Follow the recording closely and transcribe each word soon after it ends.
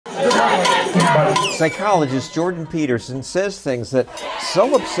Psychologist Jordan Peterson says things that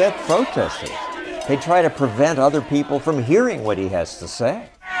so upset protesters, they try to prevent other people from hearing what he has to say.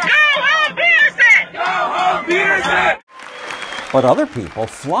 Go home, Peterson! Go home, Peterson! But other people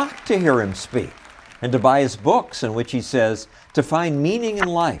flock to hear him speak and to buy his books in which he says, to find meaning in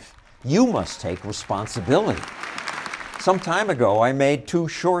life, you must take responsibility. Some time ago, I made 2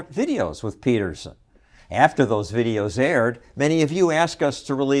 short videos with Peterson. After those videos aired, many of you asked us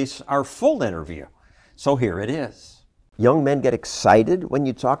to release our full interview. So here it is. Young men get excited when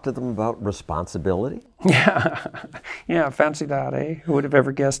you talk to them about responsibility? Yeah, fancy that, eh? Who would have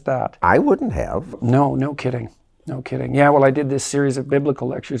ever guessed that? I wouldn't have. No, no kidding. No kidding. Yeah, well, I did this series of biblical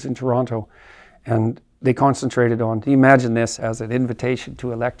lectures in Toronto, and they concentrated on, imagine this as an invitation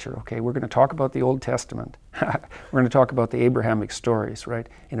to a lecture. Okay, we're going to talk about the Old Testament. We're going to talk about the Abrahamic stories, right?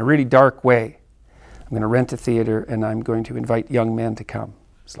 In a really dark way. I'm going to rent a theater and I'm going to invite young men to come.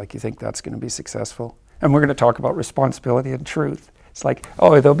 It's like, you think that's going to be successful? And we're going to talk about responsibility and truth. It's like,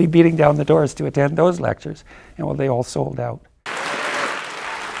 oh, they'll be beating down the doors to attend those lectures. And well, they all sold out.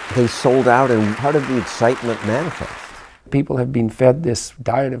 They sold out, and how did the excitement manifest? People have been fed this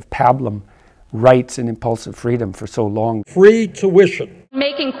diet of pablum, rights and impulsive freedom for so long. Free tuition.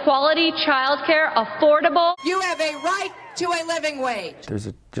 Making quality childcare affordable. You have a right to a living wage. There's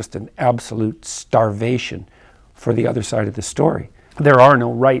just an absolute starvation for the other side of the story. There are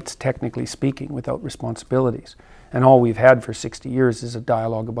no rights, technically speaking, without responsibilities. And all we've had for 60 years is a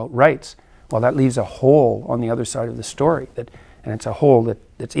dialogue about rights. Well, that leaves a hole on the other side of the story, and it's a hole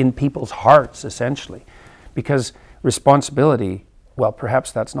that's in people's hearts, essentially. Because responsibility, well,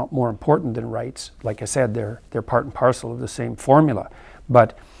 perhaps that's not more important than rights. Like I said, they're part and parcel of the same formula.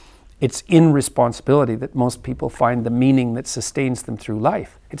 But it's in responsibility that most people find the meaning that sustains them through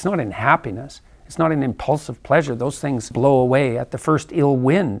life. It's not in happiness. It's not in impulsive pleasure. Those things blow away at the first ill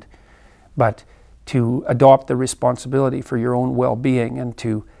wind. But to adopt the responsibility for your own well-being and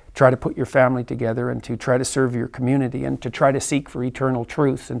to try to put your family together and to try to serve your community and to try to seek for eternal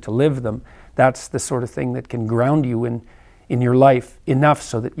truths and to live them, that's the sort of thing that can ground you in your life enough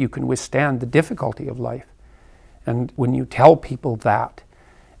so that you can withstand the difficulty of life. And when you tell people that,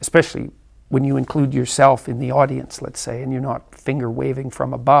 especially when you include yourself in the audience, let's say, and you're not finger waving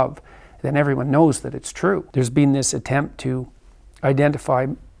from above, then everyone knows that it's true. There's been this attempt to identify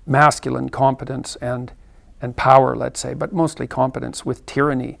masculine competence and power, let's say, but mostly competence with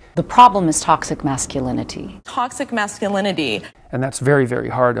tyranny. The problem is toxic masculinity. Toxic masculinity. And that's very, very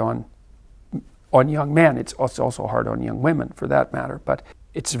hard on young men. It's also hard on young women, for that matter. But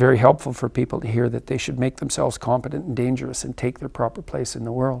it's very helpful for people to hear that they should make themselves competent and dangerous and take their proper place in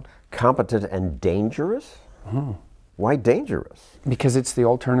the world. Competent and dangerous? Mm-hmm. Why dangerous? Because it's the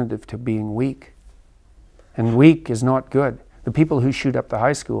alternative to being weak. And weak is not good. The people who shoot up the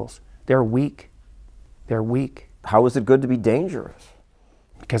high schools, they're weak. They're weak. How is it good to be dangerous?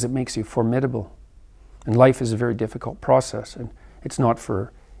 Because it makes you formidable. And life is a very difficult process, and it's not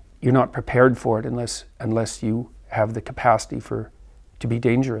you're not prepared for it unless you have the capacity to be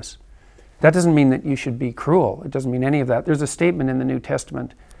dangerous. That doesn't mean that you should be cruel. It doesn't mean any of that. There's a statement in the New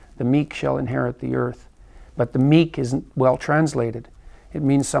Testament, the meek shall inherit the earth. But the meek isn't well translated. It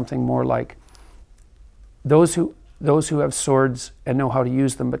means something more like those who have swords and know how to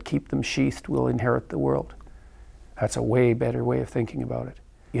use them but keep them sheathed will inherit the world. That's a way better way of thinking about it.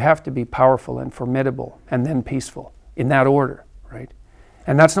 You have to be powerful and formidable and then peaceful, in that order, right?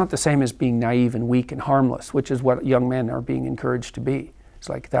 And that's not the same as being naive and weak and harmless, which is what young men are being encouraged to be. It's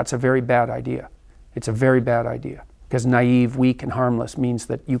like, that's a very bad idea. It's a very bad idea. Because naive, weak, and harmless means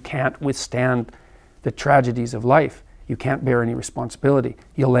that you can't withstand the tragedies of life. You can't bear any responsibility.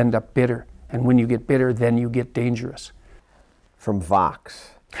 You'll end up bitter. And when you get bitter, then you get dangerous. From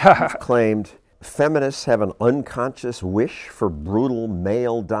Vox, you've claimed feminists have an unconscious wish for brutal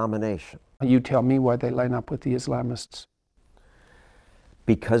male domination. You tell me why they line up with the Islamists.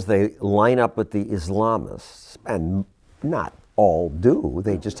 Because they line up with the Islamists, and not all do,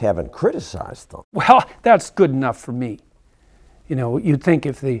 they just haven't criticized them. Well, that's good enough for me. You know, you'd think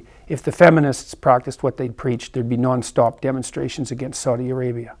if the feminists practiced what they'd preached, there'd be non-stop demonstrations against Saudi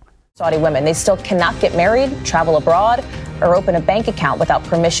Arabia. Saudi women, they still cannot get married, travel abroad, or open a bank account without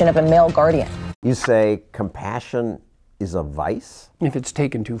permission of a male guardian. You say compassion is a vice? If it's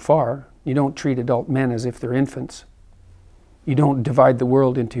taken too far, you don't treat adult men as if they're infants. You don't divide the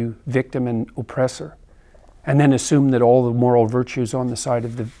world into victim and oppressor, and then assume that all the moral virtues on the side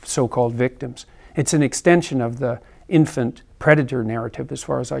of the so-called victims. It's an extension of the infant predator narrative, as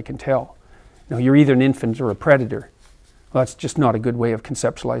far as I can tell. Now, you're either an infant or a predator. Well, that's just not a good way of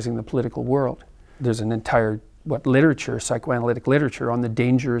conceptualizing the political world. There's an entire literature, psychoanalytic literature, on the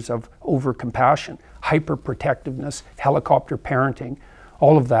dangers of overcompassion, hyperprotectiveness, helicopter parenting,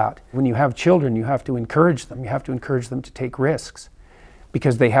 all of that. When you have children, you have to encourage them. You have to encourage them to take risks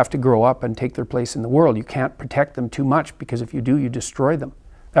because they have to grow up and take their place in the world. You can't protect them too much because if you do, you destroy them.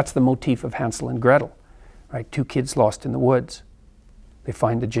 That's the motif of Hansel and Gretel, right? Two kids lost in the woods. They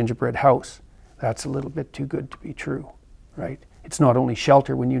find the gingerbread house. That's a little bit too good to be true, right? It's not only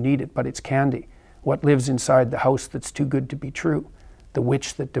shelter when you need it, but it's candy. What lives inside the house that's too good to be true? The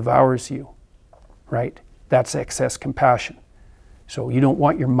witch that devours you, right? That's excess compassion. So you don't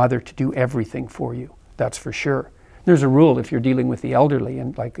want your mother to do everything for you, that's for sure. There's a rule if you're dealing with the elderly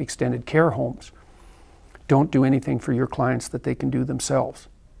in like extended care homes. Don't do anything for your clients that they can do themselves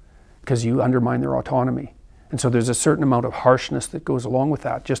because you undermine their autonomy. And so there's a certain amount of harshness that goes along with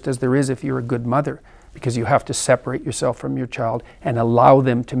that, just as there is if you're a good mother, because you have to separate yourself from your child and allow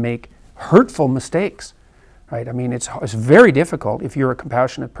them to make hurtful mistakes, right? I mean, it's very difficult if you're a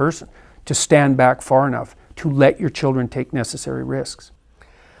compassionate person to stand back far enough to let your children take necessary risks.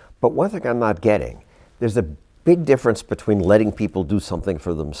 But one thing I'm not getting, there's a big difference between letting people do something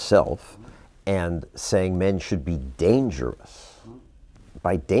for themselves and saying men should be dangerous.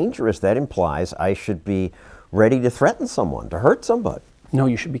 By dangerous, that implies I should be ready to threaten someone, to hurt somebody. No,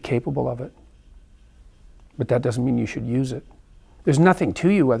 you should be capable of it. But that doesn't mean you should use it. There's nothing to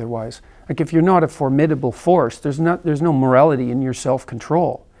you otherwise. Like if you're not a formidable force, there's no morality in your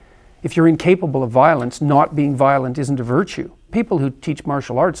self-control. If you're incapable of violence, not being violent isn't a virtue. People who teach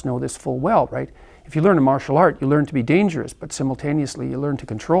martial arts know this full well, right? If you learn a martial art, you learn to be dangerous, but simultaneously you learn to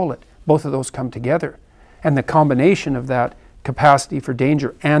control it. Both of those come together. And the combination of that capacity for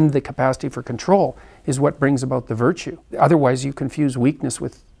danger and the capacity for control is what brings about the virtue. Otherwise you confuse weakness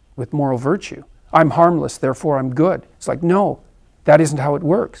with moral virtue. I'm harmless, therefore I'm good. It's like, no, that isn't how it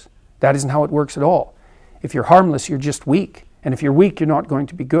works. That isn't how it works at all. If you're harmless, you're just weak. And if you're weak, you're not going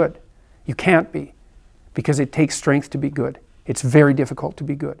to be good. You can't be, because it takes strength to be good. It's very difficult to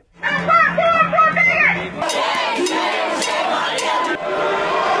be good.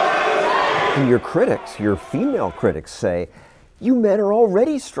 And your critics, your female critics say, you men are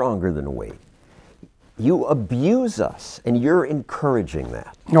already stronger than we. You abuse us, and you're encouraging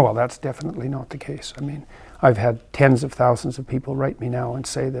that. No, well, that's definitely not the case. I mean, I've had tens of thousands of people write me now and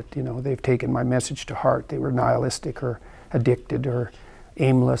say that, you know, they've taken my message to heart. They were nihilistic or addicted or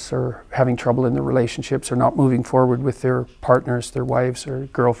aimless or having trouble in their relationships or not moving forward with their partners, their wives or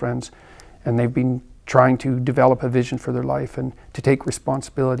girlfriends. And they've been trying to develop a vision for their life and to take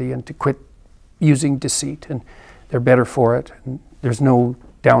responsibility and to quit using deceit. And they're better for it. And there's no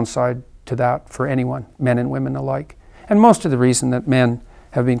downside to that for anyone, men and women alike. And most of the reason that men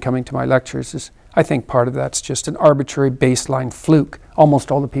have been coming to my lectures is, I think part of that's just an arbitrary baseline fluke.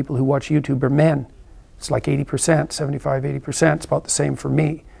 Almost all the people who watch YouTube are men. It's like 80%, 75, 80%. It's about the same for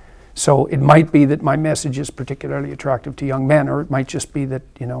me. So it might be that my message is particularly attractive to young men, or it might just be that,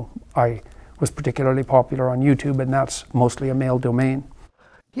 you know, I was particularly popular on YouTube and that's mostly a male domain.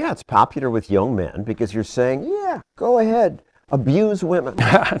 Yeah, it's popular with young men because you're saying, yeah, go ahead, abuse women.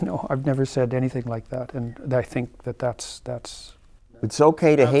 No, I've never said anything like that, and I think that that's... It's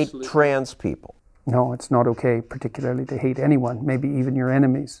okay to hate trans people. No, it's not okay particularly to hate anyone, maybe even your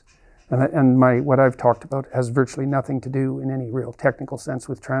enemies. And what I've talked about has virtually nothing to do in any real technical sense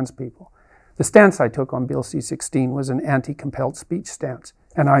with trans people. The stance I took on Bill C-16 was an anti-compelled speech stance,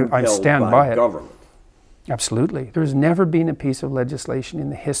 and I stand by it. Government. Absolutely. There's never been a piece of legislation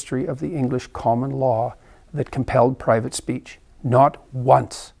in the history of the English common law that compelled private speech. Not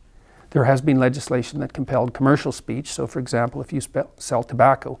once. There has been legislation that compelled commercial speech. So, for example, if you sell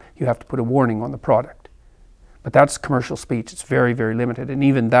tobacco, you have to put a warning on the product. But that's commercial speech. It's very, very limited, and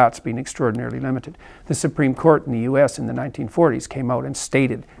even that's been extraordinarily limited. The Supreme Court in the US in the 1940s came out and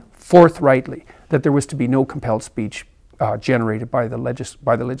stated forthrightly that there was to be no compelled speech generated by the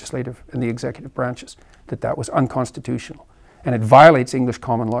legislative and the executive branches, that was unconstitutional. And it violates English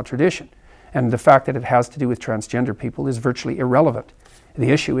common law tradition. And the fact that it has to do with transgender people is virtually irrelevant.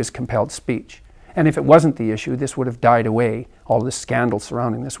 The issue is compelled speech. And if it wasn't the issue, this would have died away. All this scandal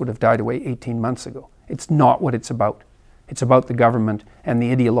surrounding this would have died away 18 months ago. It's not what it's about. It's about the government and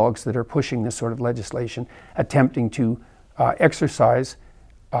the ideologues that are pushing this sort of legislation, attempting to exercise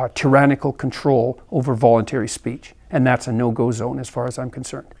tyrannical control over voluntary speech. And that's a no-go zone as far as I'm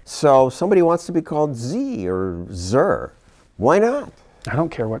concerned. So somebody wants to be called Z or Zer. Why not? I don't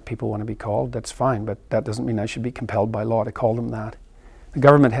care what people want to be called. That's fine, but that doesn't mean I should be compelled by law to call them that. The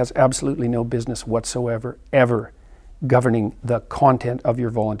government has absolutely no business whatsoever, ever, governing the content of your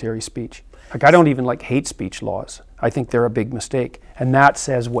voluntary speech. Like, I don't even like hate speech laws. I think they're a big mistake. And that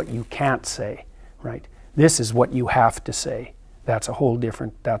says what you can't say, right? This is what you have to say. That's a whole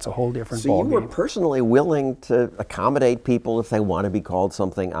different So you were ballgame. personally willing to accommodate people if they want to be called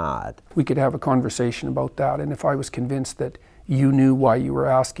something odd. We could have a conversation about that, and if I was convinced that you knew why you were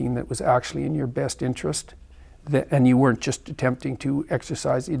asking that was actually in your best interest, and you weren't just attempting to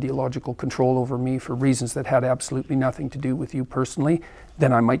exercise ideological control over me for reasons that had absolutely nothing to do with you personally,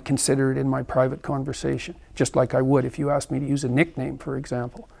 then I might consider it in my private conversation, just like I would if you asked me to use a nickname, for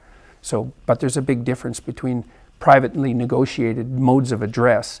example. So, but there's a big difference between privately negotiated modes of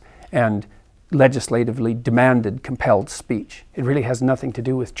address and legislatively demanded, compelled speech. It really has nothing to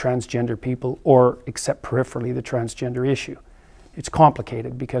do with transgender people or, except peripherally, the transgender issue. It's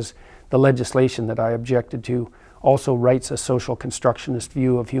complicated because the legislation that I objected to also writes a social constructionist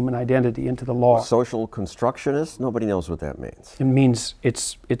view of human identity into the law. Social constructionist? Nobody knows what that means. It means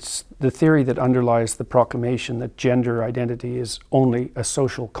it's the theory that underlies the proclamation that gender identity is only a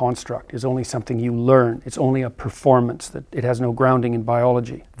social construct, is only something you learn, it's only a performance, that it has no grounding in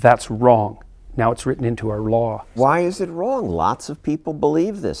biology. That's wrong. Now it's written into our law. Why is it wrong? Lots of people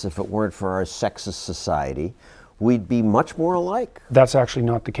believe this. If it weren't for our sexist society, we'd be much more alike. That's actually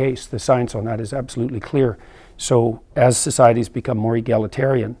not the case. The science on that is absolutely clear. So as societies become more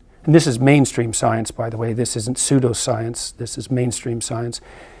egalitarian, and this is mainstream science, by the way, this isn't pseudoscience, this is mainstream science,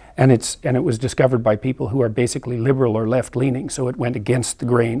 and it was discovered by people who are basically liberal or left-leaning, so it went against the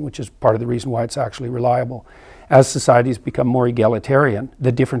grain, which is part of the reason why it's actually reliable. As societies become more egalitarian,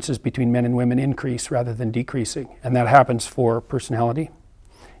 the differences between men and women increase rather than decreasing, and that happens for personality.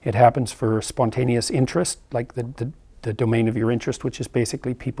 It happens for spontaneous interest, like the domain of your interest, which is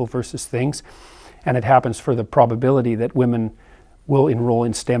basically people versus things. And it happens for the probability that women will enroll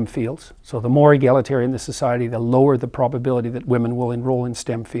in STEM fields. So the more egalitarian the society, the lower the probability that women will enroll in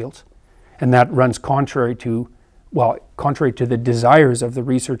STEM fields. And that runs contrary to the desires of the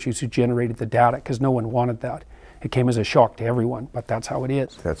researchers who generated the data, because no one wanted that. It came as a shock to everyone, but that's how it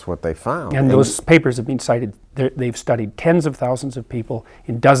is. That's what they found. And those papers have been cited. They've studied tens of thousands of people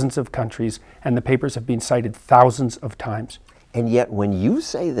in dozens of countries, and the papers have been cited thousands of times. And yet when you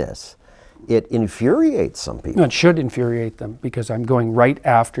say this, it infuriates some people. No, it should infuriate them, because I'm going right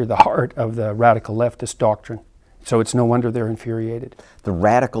after the heart of the radical leftist doctrine. So it's no wonder they're infuriated. The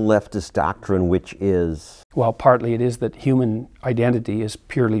radical leftist doctrine, which is? Well, partly it is that human identity is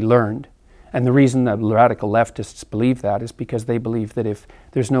purely learned. And the reason that radical leftists believe that is because they believe that if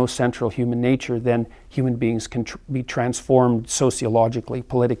there's no central human nature, then human beings can be transformed sociologically,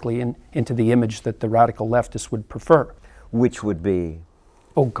 politically, into the image that the radical leftists would prefer. Which would be?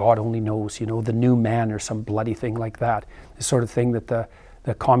 Oh, God only knows, you know, the new man or some bloody thing like that. The sort of thing that the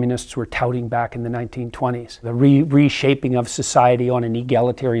communists were touting back in the 1920s. The reshaping of society on an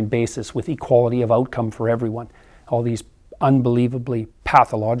egalitarian basis with equality of outcome for everyone. All these unbelievably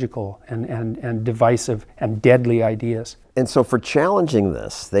pathological and divisive and deadly ideas. And so for challenging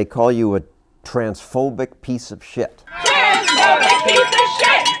this, they call you a transphobic piece of shit. Transphobic piece of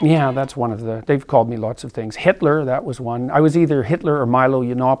shit! Yeah, that's one of they've called me lots of things. Hitler, that was one. I was either Hitler or Milo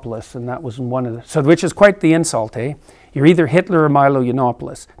Yiannopoulos, and that was one of so which is quite the insult, eh? You're either Hitler or Milo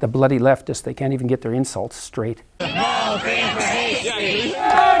Yiannopoulos. The bloody leftists, they can't even get their insults straight. No fame for hate speech!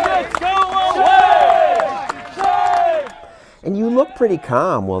 And you look pretty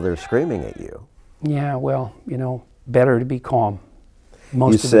calm while they're screaming at you. Yeah, well, you know, better to be calm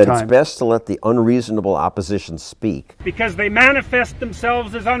most You of the time. said it's best to let the unreasonable opposition speak. Because they manifest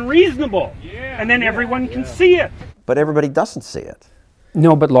themselves as unreasonable, and then everyone can see it. But everybody doesn't see it.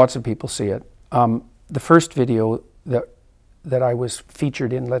 No, but lots of people see it. The first video that I was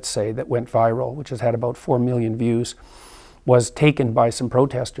featured in, let's say, that went viral, which has had about 4 million views, was taken by some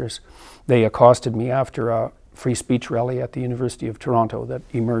protesters. They accosted me after a free speech rally at the University of Toronto that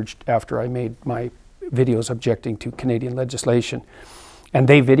emerged after I made my videos objecting to Canadian legislation. And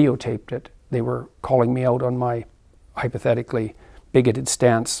they videotaped it. They were calling me out on my hypothetically bigoted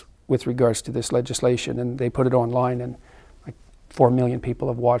stance with regards to this legislation, and they put it online, and like 4 million people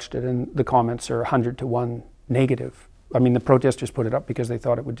have watched it, and the comments are 100 to 1 negative. I mean, the protesters put it up because they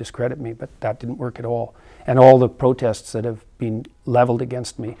thought it would discredit me, but that didn't work at all. And all the protests that have been leveled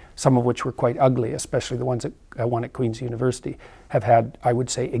against me, some of which were quite ugly, especially the ones that I won at Queen's University, have had, I would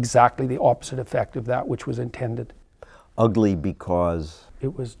say, exactly the opposite effect of that which was intended. Ugly because?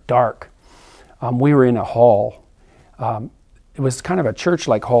 It was dark. We were in a hall. It was kind of a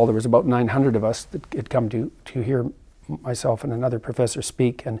church-like hall. There was about 900 of us that had come to hear myself and another professor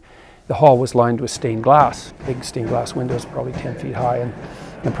speak, and the hall was lined with stained glass, big stained glass windows, probably 10 feet high, and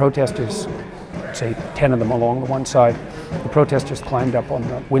the protesters, say 10 of them along the one side, the protesters climbed up on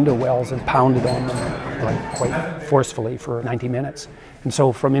the window wells and pounded on them like quite forcefully for 90 minutes. And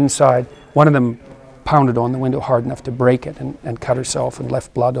so from inside, one of them pounded on the window hard enough to break it and cut herself and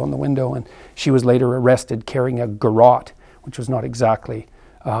left blood on the window. And she was later arrested carrying a garrote, which was not exactly,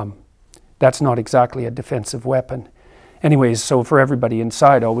 that's not exactly a defensive weapon. Anyways, so for everybody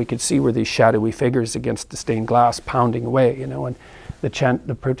inside, all we could see were these shadowy figures against the stained glass pounding away, you know, and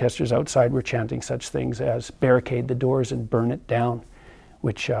the protesters outside were chanting such things as barricade the doors and burn it down,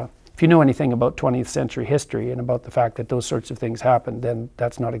 which if you know anything about 20th century history and about the fact that those sorts of things happened, then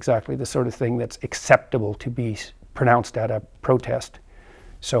that's not exactly the sort of thing that's acceptable to be pronounced at a protest.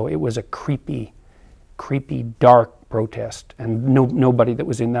 So it was a creepy, dark protest, and nobody that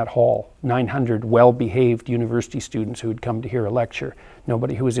was in that hall, 900 well-behaved university students who had come to hear a lecture,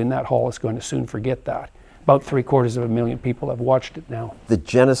 nobody who was in that hall is going to soon forget that. About 750,000 people have watched it now. The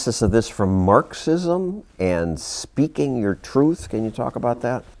genesis of this from Marxism and speaking your truth, can you talk about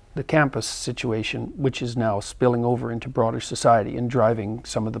that? The campus situation, which is now spilling over into broader society and driving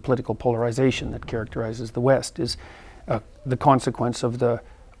some of the political polarization that characterizes the West, is the consequence of the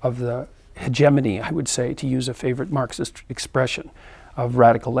hegemony, I would say, to use a favorite Marxist expression, of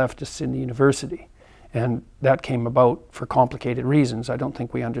radical leftists in the university. And that came about for complicated reasons. I don't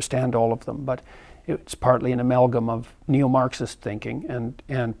think we understand all of them, but it's partly an amalgam of neo-Marxist thinking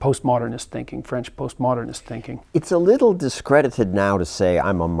and postmodernist thinking, French postmodernist thinking. It's a little discredited now to say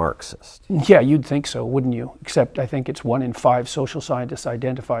I'm a Marxist. Yeah, you'd think so, wouldn't you? Except I think it's 1 in 5 social scientists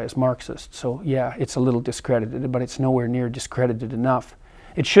identify as Marxist. So yeah, it's a little discredited, but it's nowhere near discredited enough.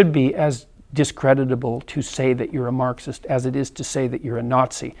 It should be as discreditable to say that you're a Marxist as it is to say that you're a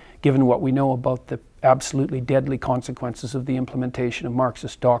Nazi, given what we know about the absolutely deadly consequences of the implementation of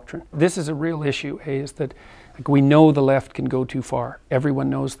Marxist doctrine. This is a real issue, is that we know the left can go too far. Everyone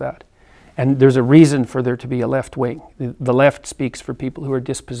knows that. And there's a reason for there to be a left wing. The left speaks for people who are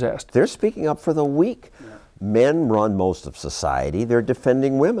dispossessed. They're speaking up for the weak. Yeah. Men run most of society. They're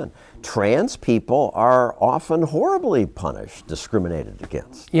defending women. Trans people are often horribly punished, discriminated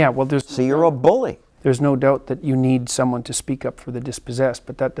against. Yeah, well, so you're a bully. There's no doubt that you need someone to speak up for the dispossessed,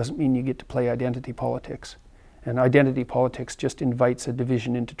 but that doesn't mean you get to play identity politics. And identity politics just invites a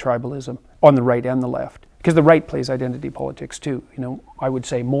division into tribalism on the right and the left. Because the right plays identity politics too. You know, I would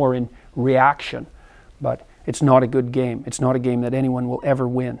say more in reaction, but it's not a good game. It's not a game that anyone will ever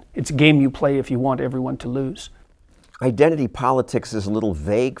win. It's a game you play if you want everyone to lose. Identity politics is a little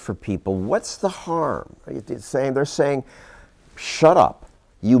vague for people. What's the harm? They're saying, shut up.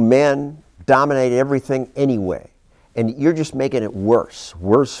 You men dominate everything anyway. And you're just making it worse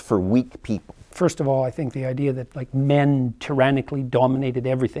for weak people. First of all, I think the idea that like men tyrannically dominated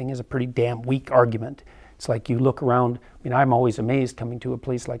everything is a pretty damn weak argument. It's like you look around, I mean, I'm always amazed coming to a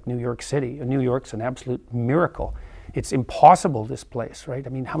place like New York City. New York's an absolute miracle. It's impossible, this place, right? I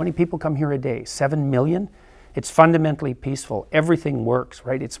mean, how many people come here a day? 7 million? It's fundamentally peaceful. Everything works,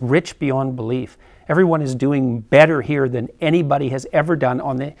 right? It's rich beyond belief. Everyone is doing better here than anybody has ever done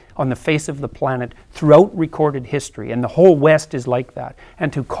on the face of the planet throughout recorded history. And the whole West is like that.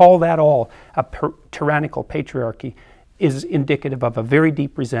 And to call that all a tyrannical patriarchy is indicative of a very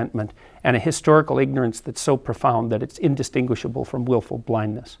deep resentment and a historical ignorance that's so profound that it's indistinguishable from willful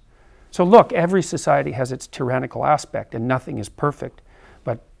blindness. So look, every society has its tyrannical aspect and nothing is perfect,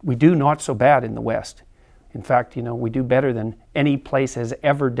 but we do not so bad in the West. In fact, you know, we do better than any place has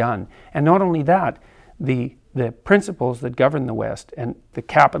ever done. And not only that, the principles that govern the West and the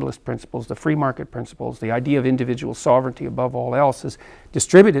capitalist principles, the free market principles, the idea of individual sovereignty above all else has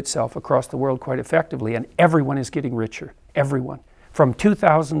distributed itself across the world quite effectively, and everyone is getting richer, everyone. From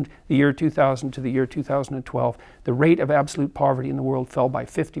the year 2000 to the year 2012, the rate of absolute poverty in the world fell by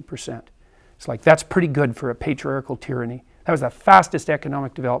 50%. It's like, that's pretty good for a patriarchal tyranny. That was the fastest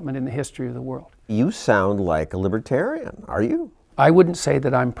economic development in the history of the world. You sound like a libertarian, are you? I wouldn't say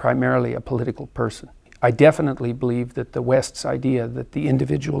that I'm primarily a political person. I definitely believe that the West's idea that the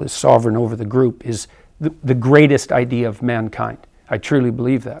individual is sovereign over the group is the greatest idea of mankind. I truly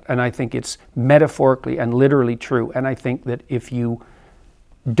believe that. And I think it's metaphorically and literally true. And I think that if you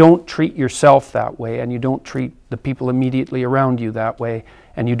don't treat yourself that way, and you don't treat the people immediately around you that way,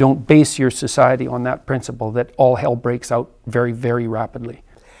 and you don't base your society on that principle, that all hell breaks out very, very rapidly.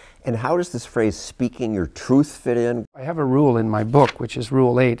 And how does this phrase, speaking your truth, fit in? I have a rule in my book, which is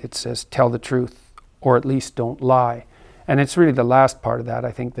Rule 8. It says, tell the truth, or at least don't lie. And it's really the last part of that,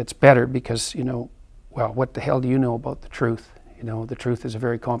 I think, that's better because, you know, well, what the hell do you know about the truth? You know, the truth is a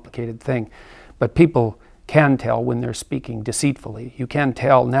very complicated thing. But people can tell when they're speaking deceitfully. You can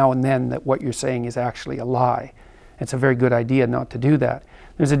tell now and then that what you're saying is actually a lie. It's a very good idea not to do that.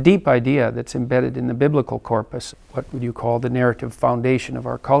 There's a deep idea that's embedded in the biblical corpus, what would you call the narrative foundation of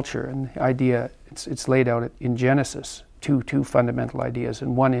our culture, and the idea, it's laid out in Genesis, two fundamental ideas,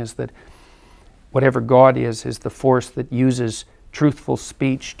 and one is that whatever God is the force that uses truthful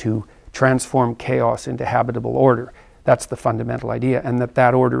speech to transform chaos into habitable order. That's the fundamental idea, and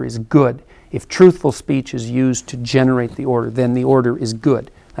that order is good. If truthful speech is used to generate the order, then the order is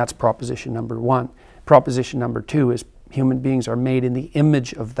good. That's proposition number one. Proposition number two is human beings are made in the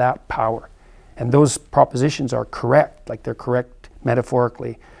image of that power. And those propositions are correct, like they're correct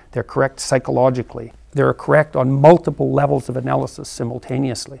metaphorically, they're correct psychologically, they're correct on multiple levels of analysis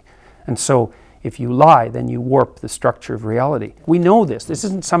simultaneously. And so if you lie, then you warp the structure of reality. We know this. This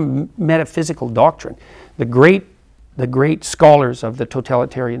isn't some metaphysical doctrine. The great scholars of the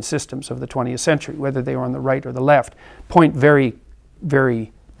totalitarian systems of the 20th century, whether they were on the right or the left, point very,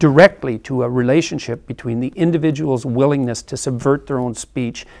 very directly to a relationship between the individual's willingness to subvert their own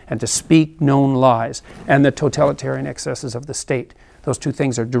speech and to speak known lies and the totalitarian excesses of the state. Those two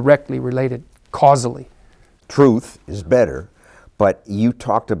things are directly related causally. Truth is better, but you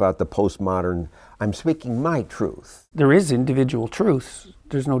talked about the postmodern, I'm speaking my truth. There is individual truths.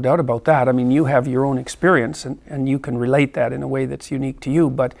 There's no doubt about that. I mean, you have your own experience and you can relate that in a way that's unique to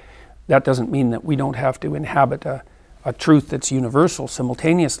you, but that doesn't mean that we don't have to inhabit a truth that's universal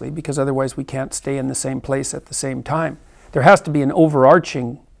simultaneously, because otherwise we can't stay in the same place at the same time. There has to be an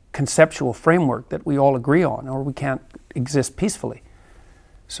overarching conceptual framework that we all agree on, or we can't exist peacefully.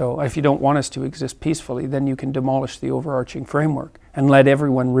 So if you don't want us to exist peacefully, then you can demolish the overarching framework and let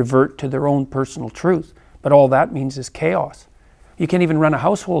everyone revert to their own personal truth. But all that means is chaos. You can't even run a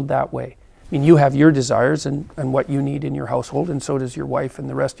household that way. I mean, you have your desires and what you need in your household, and so does your wife and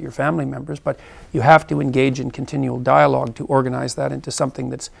the rest of your family members, but you have to engage in continual dialogue to organize that into something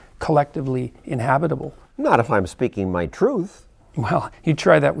that's collectively inhabitable. Not if I'm speaking my truth. Well, you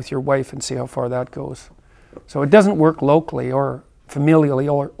try that with your wife and see how far that goes. So it doesn't work locally or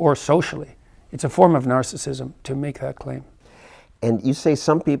familially or socially. It's a form of narcissism to make that claim. And you say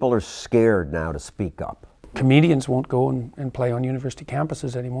some people are scared now to speak up. Comedians won't go and play on university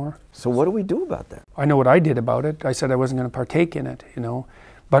campuses anymore. So what do we do about that? I know what I did about it. I said I wasn't going to partake in it, you know.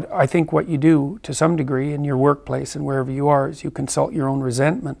 But I think what you do to some degree in your workplace and wherever you are is you consult your own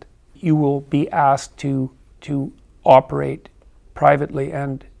resentment. You will be asked to operate privately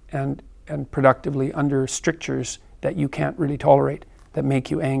and productively under strictures that you can't really tolerate, that make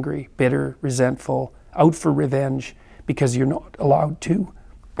you angry, bitter, resentful, out for revenge, because you're not allowed to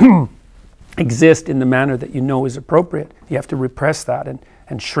exist in the manner that you know is appropriate. You have to repress that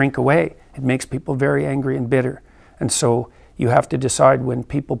and shrink away. It makes people very angry and bitter. And so you have to decide when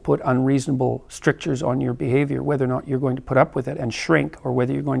people put unreasonable strictures on your behavior, whether or not you're going to put up with it and shrink, or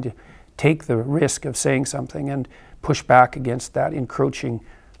whether you're going to take the risk of saying something and push back against that encroaching,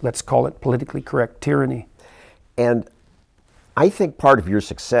 let's call it politically correct tyranny. And I think part of your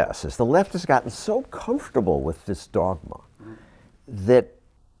success is the left has gotten so comfortable with this dogma that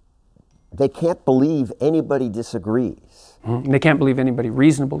they can't believe anybody disagrees. They can't believe anybody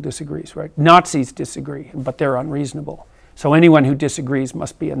reasonable disagrees, right? Nazis disagree, but they're unreasonable. So anyone who disagrees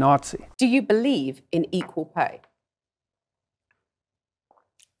must be a Nazi. Do you believe in equal pay?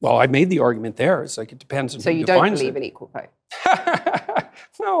 Well, I made the argument there. It's like it depends on so who you don't defines believe it. in equal pay?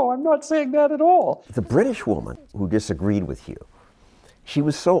 No, I'm not saying that at all. The British woman who disagreed with you, she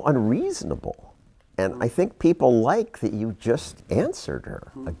was so unreasonable. And I think people like that you just answered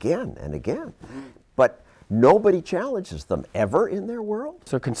her again and again. But nobody challenges them ever in their world.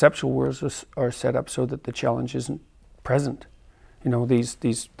 So conceptual worlds are set up so that the challenge isn't present. You know,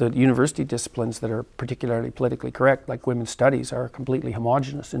 the university disciplines that are particularly politically correct, like women's studies, are completely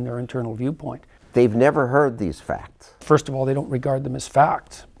homogenous in their internal viewpoint. They've never heard these facts. First of all, they don't regard them as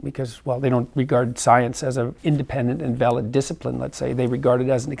facts because, well, they don't regard science as an independent and valid discipline, let's say. They regard it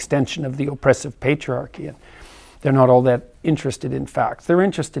as an extension of the oppressive patriarchy, and they're not all that interested in facts. They're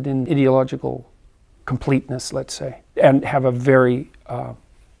interested in ideological completeness, let's say, and have a very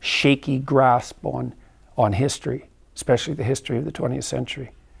shaky grasp on history, especially the history of the 20th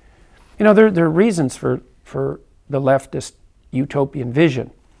century. You know, there are reasons for the leftist utopian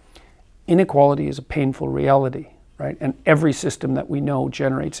vision. Inequality is a painful reality, right? And every system that we know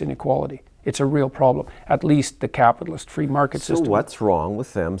generates inequality. It's a real problem, at least the capitalist free market system. So what's wrong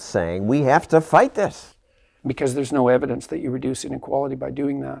with them saying we have to fight this? Because there's no evidence that you reduce inequality by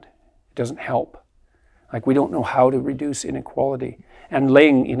doing that. It doesn't help. Like, we don't know how to reduce inequality. And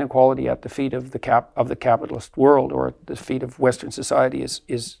laying inequality at the feet of the capitalist world or at the feet of Western society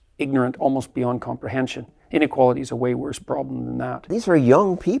is ignorant almost beyond comprehension. Inequality is a way worse problem than that. These are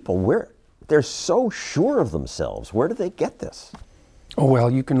young people. They're so sure of themselves. Where do they get this? Oh, well,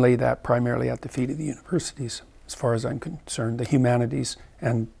 you can lay that primarily at the feet of the universities, as far as I'm concerned, the humanities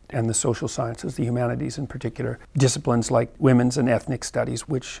and and the social sciences, the humanities in particular, disciplines like women's and ethnic studies,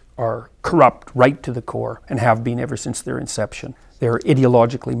 which are corrupt right to the core and have been ever since their inception. They're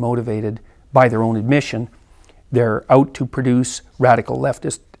ideologically motivated by their own admission. They're out to produce radical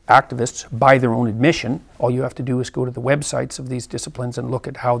leftist activists by their own admission. All you have to do is go to the websites of these disciplines and look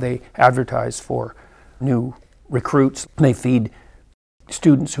at how they advertise for new recruits. They feed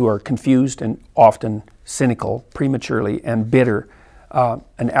students who are confused and often cynical, prematurely, and bitter,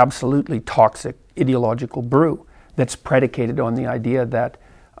 an absolutely toxic ideological brew that's predicated on the idea that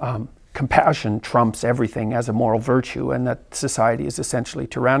compassion trumps everything as a moral virtue and that society is essentially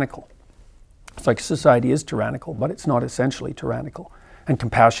tyrannical. It's like society is tyrannical, but it's not essentially tyrannical. And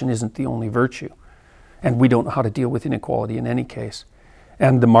compassion isn't the only virtue. And we don't know how to deal with inequality in any case.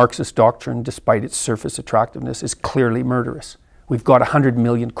 And the Marxist doctrine, despite its surface attractiveness, is clearly murderous. We've got 100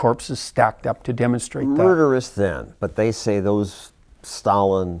 million corpses stacked up to demonstrate that. Murderous then, but they say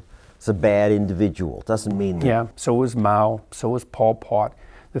Stalin is a bad individual. Doesn't mean that. Yeah, so was Mao, so was Pol Pot.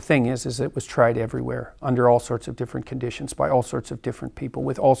 The thing is it was tried everywhere, under all sorts of different conditions, by all sorts of different people,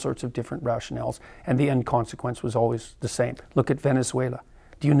 with all sorts of different rationales, and the end consequence was always the same. Look at Venezuela.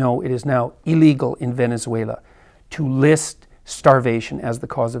 Do you know it is now illegal in Venezuela to list starvation as the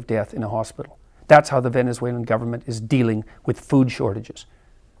cause of death in a hospital? That's how the Venezuelan government is dealing with food shortages,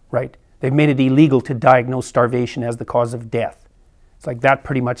 right? They've made it illegal to diagnose starvation as the cause of death. It's like that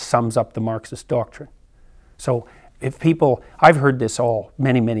pretty much sums up the Marxist doctrine. So if people, I've heard this all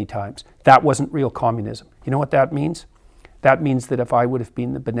many, many times, that wasn't real communism. You know what that means? That means that if I would have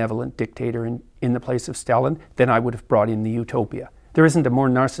been the benevolent dictator in the place of Stalin, then I would have brought in the utopia. There isn't a more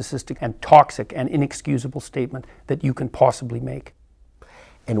narcissistic and toxic and inexcusable statement that you can possibly make.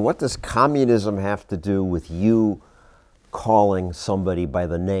 And what does communism have to do with you calling somebody by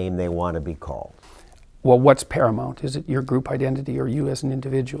the name they want to be called? Well, what's paramount? Is it your group identity or you as an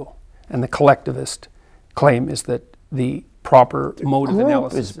individual? And the collectivist claim is that the proper mode of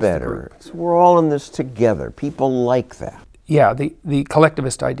analysis is better. So we're all in this together. People like that. Yeah, the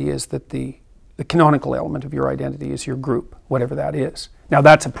collectivist idea is that the canonical element of your identity is your group, whatever that is. Now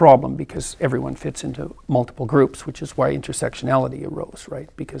that's a problem because everyone fits into multiple groups, which is why intersectionality arose, right?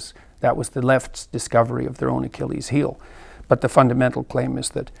 Because that was the left's discovery of their own Achilles heel. But the fundamental claim is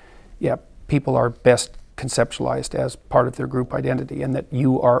that, yeah, people are best conceptualized as part of their group identity and that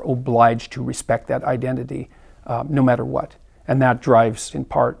you are obliged to respect that identity no matter what. And that drives, in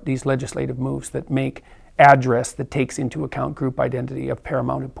part, these legislative moves that make address that takes into account group identity of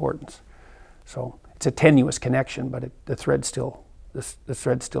paramount importance. So it's a tenuous connection, but the thread still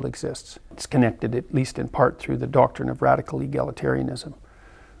exists. It's connected, at least in part, through the doctrine of radical egalitarianism,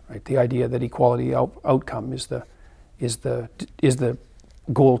 right? The idea that equality outcome is the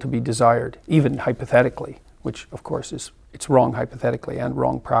goal to be desired, even hypothetically, which of course it's wrong hypothetically and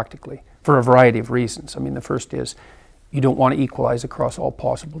wrong practically for a variety of reasons. I mean, the first is you don't want to equalize across all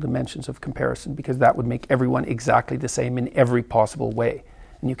possible dimensions of comparison because that would make everyone exactly the same in every possible way.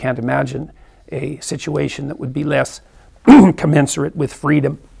 And you can't imagine a situation that would be less commensurate with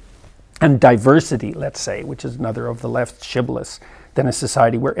freedom and diversity, let's say, which is another of the left's shibboleths, than a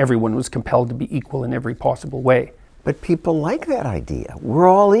society where everyone was compelled to be equal in every possible way. But people like that idea. We're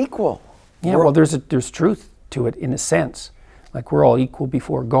all equal. Yeah, well, there's truth to it in a sense. Like we're all equal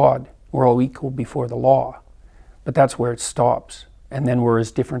before God. We're all equal before the law. But that's where it stops. And then we're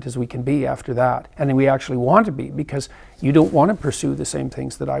as different as we can be after that. And then we actually want to be, because you don't want to pursue the same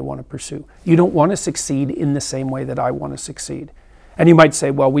things that I want to pursue. You don't want to succeed in the same way that I want to succeed. And you might say,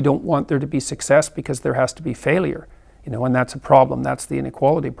 well, we don't want there to be success because there has to be failure. You know, and that's a problem. That's the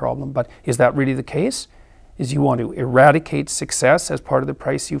inequality problem. But is that really the case? Is you want to eradicate success as part of the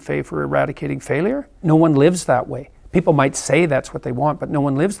price you pay for eradicating failure? No one lives that way. People might say that's what they want, but no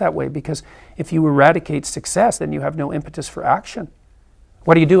one lives that way, because if you eradicate success, then you have no impetus for action.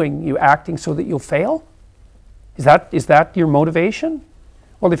 What are you doing? You acting so that you'll fail? Is that your motivation?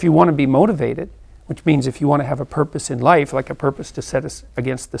 Well, if you want to be motivated, which means if you want to have a purpose in life, like a purpose to set us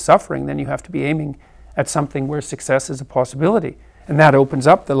against the suffering, then you have to be aiming at something where success is a possibility. And that opens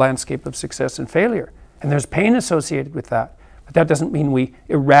up the landscape of success and failure. And there's pain associated with that. But that doesn't mean we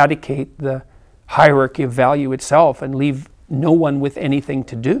eradicate the hierarchy of value itself and leave no one with anything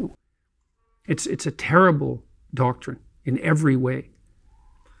to do. It's a terrible doctrine in every way.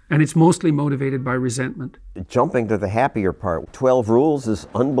 And it's mostly motivated by resentment. Jumping to the happier part, 12 Rules is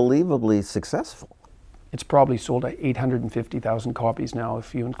unbelievably successful. It's probably sold 850,000 copies now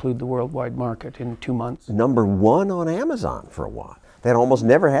if you include the worldwide market in 2 months. #1 on Amazon for a while. That almost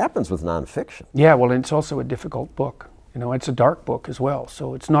never happens with nonfiction. Yeah, well, it's also a difficult book. You know, it's a dark book as well.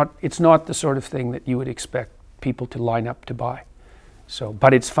 So it's not the sort of thing that you would expect people to line up to buy. So,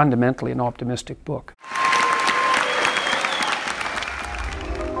 but it's fundamentally an optimistic book.